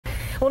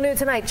Well, new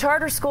tonight,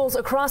 charter schools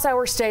across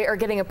our state are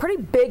getting a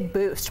pretty big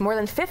boost, more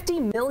than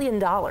 $50 million.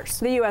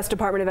 The U.S.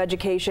 Department of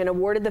Education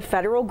awarded the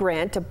federal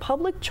grant to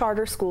public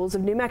charter schools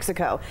of New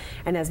Mexico.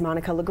 And as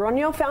Monica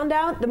Logroño found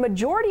out, the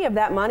majority of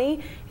that money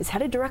is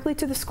headed directly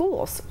to the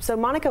schools. So,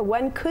 Monica,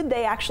 when could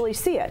they actually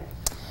see it?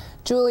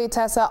 Julie,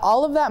 Tessa,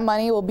 all of that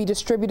money will be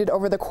distributed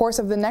over the course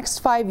of the next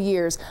 5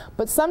 years,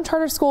 but some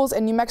charter schools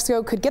in New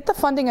Mexico could get the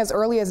funding as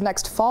early as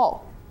next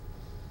fall.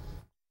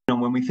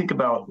 When we think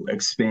about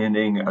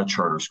expanding a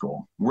charter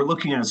school, we're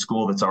looking at a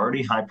school that's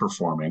already high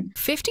performing.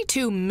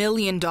 $52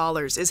 million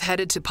is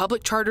headed to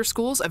public charter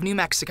schools of New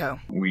Mexico.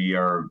 We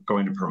are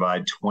going to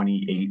provide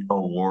 28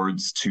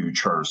 awards to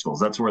charter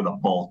schools. That's where the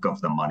bulk of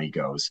the money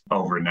goes.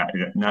 Over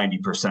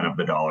 90% of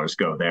the dollars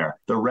go there.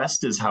 The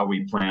rest is how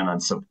we plan on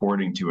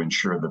supporting to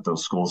ensure that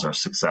those schools are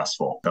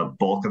successful. The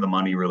bulk of the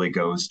money really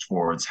goes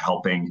towards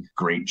helping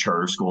great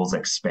charter schools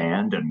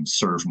expand and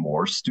serve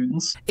more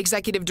students.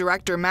 Executive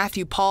Director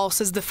Matthew Paul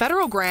says the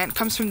federal grant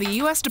comes from the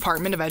U.S.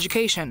 Department of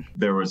Education.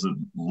 There was a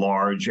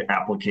large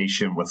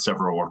application with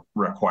several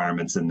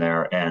requirements in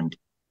there, and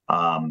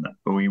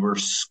we were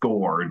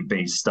scored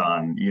based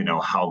on,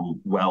 how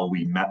well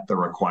we met the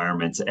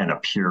requirements and a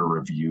peer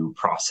review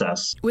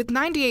process. With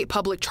 98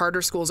 public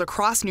charter schools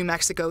across New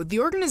Mexico, the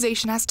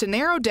organization has to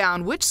narrow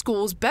down which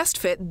schools best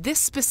fit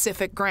this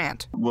specific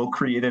grant. We'll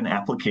create an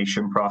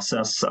application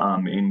process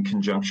in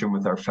conjunction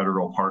with our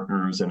federal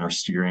partners and our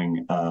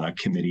steering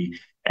committee.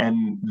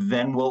 And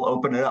then we'll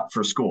open it up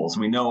for schools.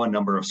 We know a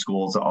number of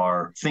schools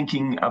are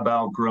thinking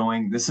about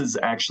growing. This is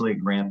actually a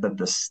grant that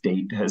the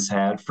state has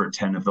had for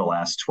 10 of the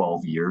last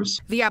 12 years.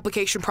 The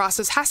application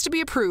process has to be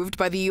approved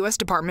by the U.S.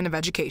 Department of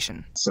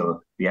Education.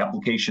 So the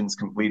application's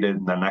completed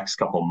in the next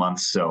couple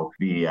months, so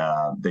the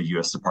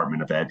U.S.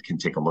 Department of Ed can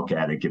take a look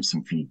at it, give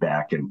some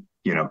feedback, and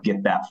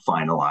get that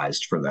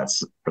finalized for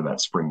that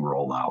spring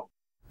rollout.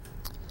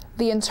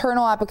 The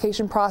internal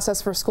application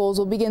process for schools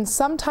will begin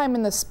sometime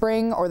in the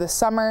spring or the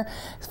summer.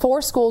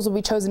 4 schools will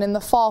be chosen in the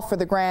fall for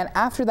the grant.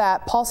 After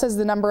that, Paul says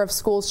the number of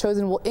schools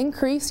chosen will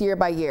increase year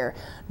by year.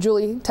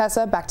 Julie,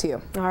 Tessa, back to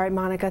you. All right,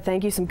 Monica,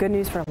 thank you. Some good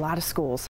news for a lot of schools.